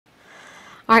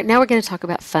All right, now we're going to talk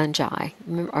about fungi,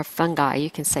 or fungi. You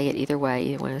can say it either way.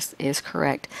 Either one is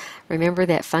correct. Remember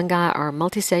that fungi are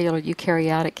multicellular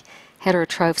eukaryotic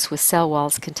heterotrophs with cell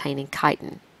walls containing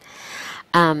chitin.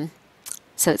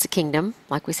 So it's a kingdom,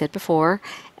 like we said before.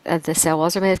 The cell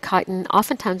walls are made of chitin.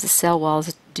 Oftentimes the cell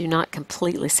walls do not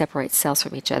completely separate cells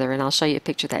from each other, and I'll show you a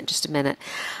picture of that in just a minute.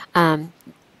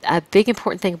 A big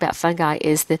important thing about fungi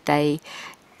is that they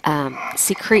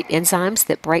secrete enzymes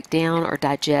that break down or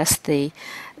digest the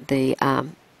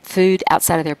food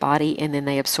outside of their body, and then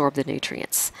they absorb the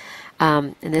nutrients.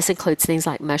 And this includes things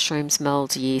like mushrooms,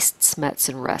 molds, yeast, smuts,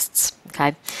 and rusts.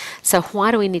 Okay, so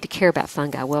why do we need to care about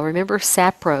fungi? Well, remember,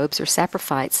 saprobes or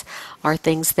saprophytes are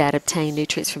things that obtain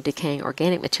nutrients from decaying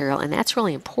organic material, and that's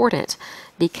really important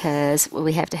because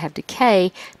we have to have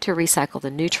decay to recycle the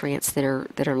nutrients that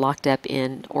are locked up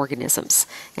in organisms,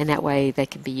 and that way they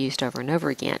can be used over and over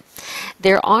again.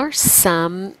 There are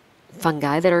some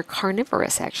fungi that are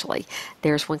carnivorous, actually.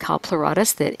 There's one called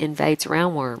Pleurotus that invades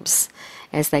roundworms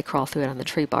as they crawl through it on the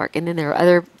tree bark. And then there are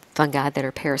other fungi that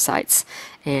are parasites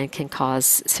and can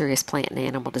cause serious plant and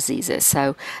animal diseases.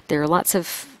 So there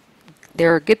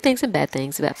are good things and bad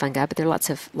things about fungi, but there are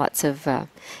lots of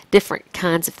different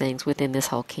kinds of things within this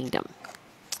whole kingdom.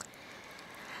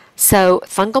 So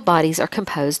fungal bodies are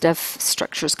composed of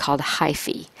structures called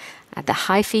hyphae. The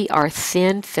hyphae are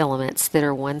thin filaments that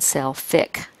are one cell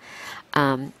thick.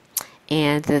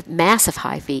 And the mass of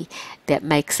hyphae that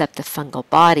makes up the fungal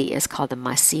body is called the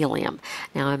mycelium.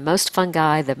 Now, in most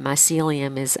fungi, the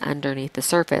mycelium is underneath the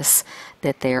surface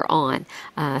that they're on.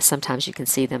 Sometimes you can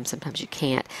see them, sometimes you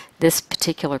can't. This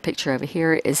particular picture over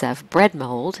here is of bread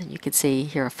mold. You can see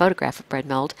here a photograph of bread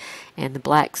mold, and the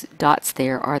black dots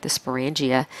there are the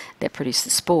sporangia that produce the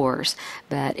spores.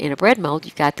 But in a bread mold,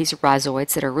 you've got these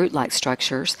rhizoids that are root-like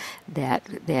structures that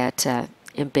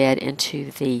embed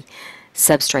into the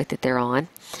substrate that they're on,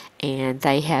 and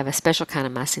they have a special kind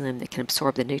of mycelium that can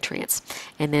absorb the nutrients.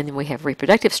 And then we have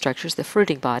reproductive structures, the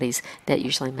fruiting bodies, that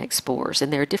usually make spores.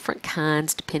 And there are different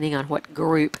kinds depending on what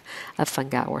group of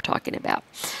fungi we're talking about.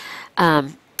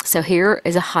 So here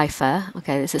is a hypha.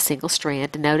 Okay, this is a single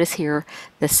strand. Notice here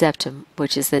the septum,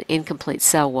 which is the incomplete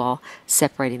cell wall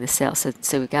separating the cells.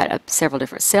 So we've got several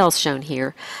different cells shown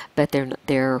here, but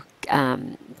they're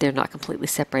not completely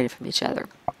separated from each other.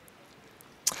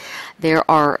 There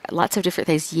are lots of different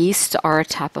things. Yeasts are a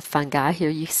type of fungi. Here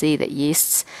you see that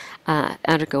yeasts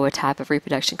undergo a type of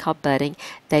reproduction called budding.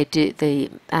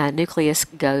 The nucleus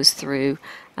goes through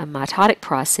a mitotic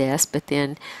process, but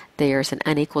then there's an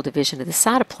unequal division of the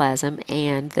cytoplasm,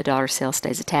 and the daughter cell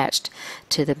stays attached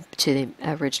to the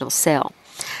original cell.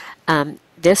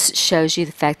 This shows you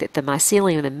the fact that the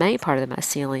mycelium, the main part of the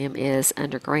mycelium, is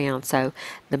underground. So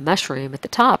the mushroom at the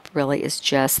top really is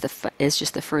just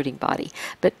the fruiting body.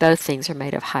 But both things are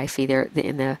made of hyphae. They're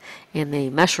in the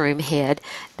mushroom head,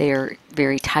 they're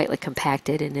very tightly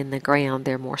compacted, and in the ground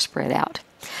they're more spread out.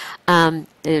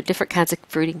 There are different kinds of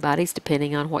fruiting bodies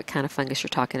depending on what kind of fungus you're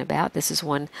talking about. This is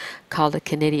one called a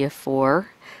conidiaphore.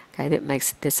 Okay, that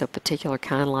makes this a particular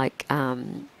kind, like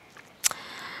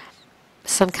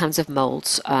some kinds of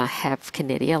molds have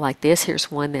conidia like this.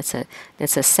 Here's one that's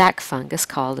a sac fungus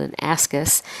called an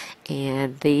ascus,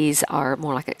 and these are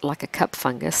more like a cup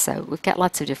fungus. So we've got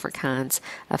lots of different kinds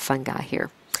of fungi here.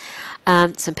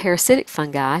 Some parasitic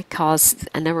fungi cause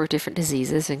a number of different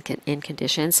diseases and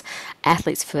conditions.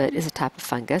 Athlete's foot is a type of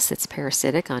fungus that's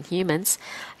parasitic on humans.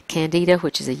 Candida,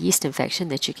 which is a yeast infection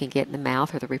that you can get in the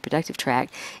mouth or the reproductive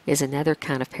tract, is another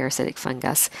kind of parasitic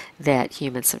fungus that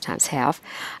humans sometimes have.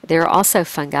 There are also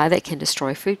fungi that can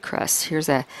destroy food crusts. Here's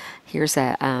a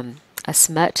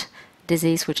smut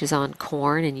disease, which is on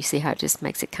corn, and you see how it just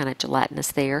makes it kind of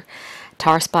gelatinous there.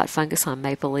 Tar spot fungus on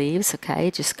maple leaves. Okay,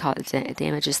 it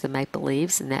damages the maple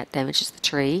leaves, and that damages the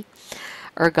tree.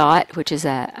 Ergot, which is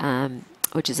a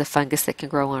fungus that can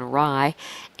grow on rye,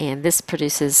 and this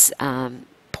produces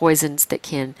poisons that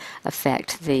can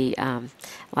affect the,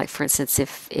 like for instance,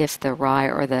 if the rye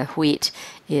or the wheat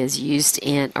is used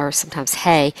in, or sometimes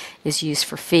hay is used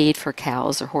for feed for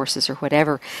cows or horses or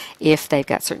whatever, if they've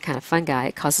got certain kind of fungi,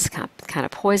 it causes kind of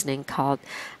poisoning called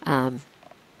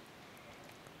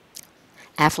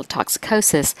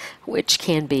aflatoxicosis, which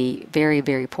can be very,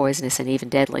 very poisonous and even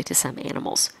deadly to some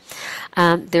animals.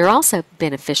 There are also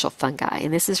beneficial fungi,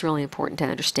 and this is really important to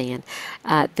understand.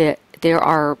 There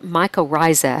are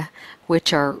mycorrhiza,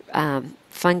 which are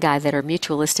fungi that are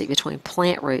mutualistic between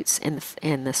plant roots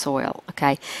and the soil,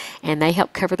 okay? And they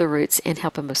help cover the roots and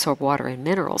help them absorb water and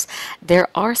minerals. There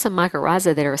are some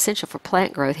mycorrhiza that are essential for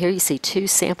plant growth. Here you see two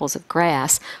samples of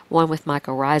grass, one with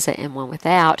mycorrhiza and one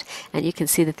without, and you can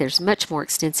see that there's much more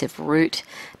extensive root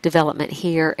development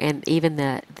here, and even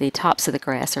the tops of the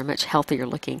grass are much healthier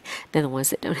looking than the ones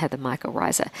that don't have the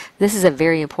mycorrhiza. This is a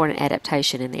very important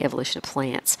adaptation in the evolution of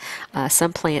plants.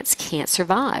 Some plants can't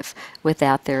survive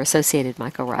without their associated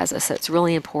mycorrhiza, so it's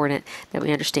really important that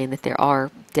we understand that there are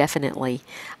definitely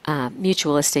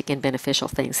mutualistic and beneficial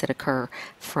things that occur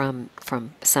from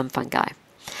some fungi.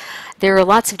 There are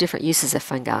lots of different uses of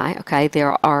fungi. Okay,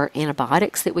 there are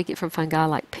antibiotics that we get from fungi,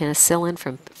 like penicillin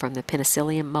from the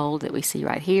penicillium mold that we see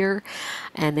right here,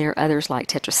 and there are others like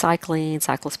tetracycline,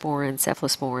 cyclosporin,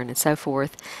 cephalosporin, and so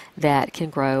forth that can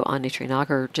grow on nutrient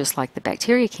agar just like the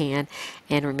bacteria can.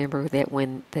 And remember that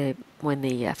when the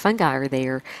fungi are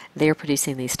there, they're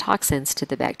producing these toxins to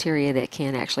the bacteria that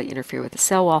can actually interfere with the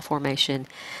cell wall formation,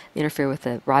 interfere with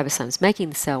the ribosomes making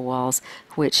the cell walls,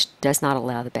 which does not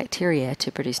allow the bacteria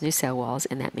to produce new cell walls,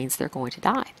 and that means they're going to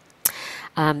die.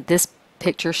 This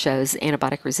picture shows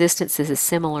antibiotic resistance. This is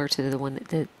similar to the one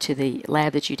to the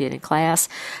lab that you did in class.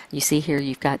 You see here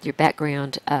you've got your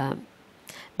background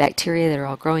bacteria that are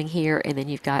all growing here, and then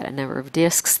you've got a number of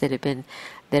discs that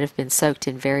have been soaked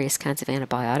in various kinds of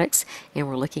antibiotics, and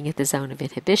we're looking at the zone of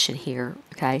inhibition here.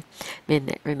 Okay,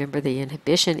 and remember, the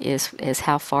inhibition is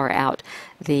how far out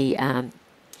the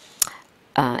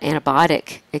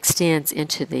antibiotic extends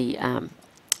into the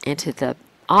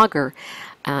agar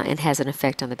and has an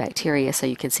effect on the bacteria. So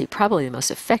you can see probably the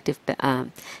most effective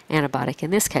antibiotic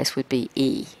in this case would be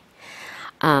E.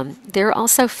 There are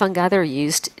also fungi that are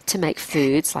used to make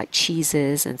foods like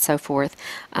cheeses and so forth.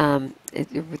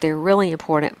 They're really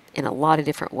important in a lot of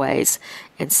different ways,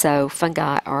 and so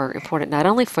fungi are important not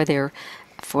only for their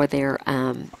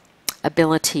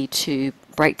ability to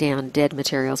break down dead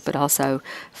materials, but also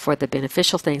for the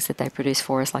beneficial things that they produce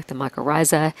for us, like the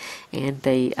mycorrhiza and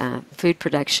the food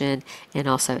production, and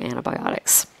also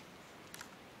antibiotics.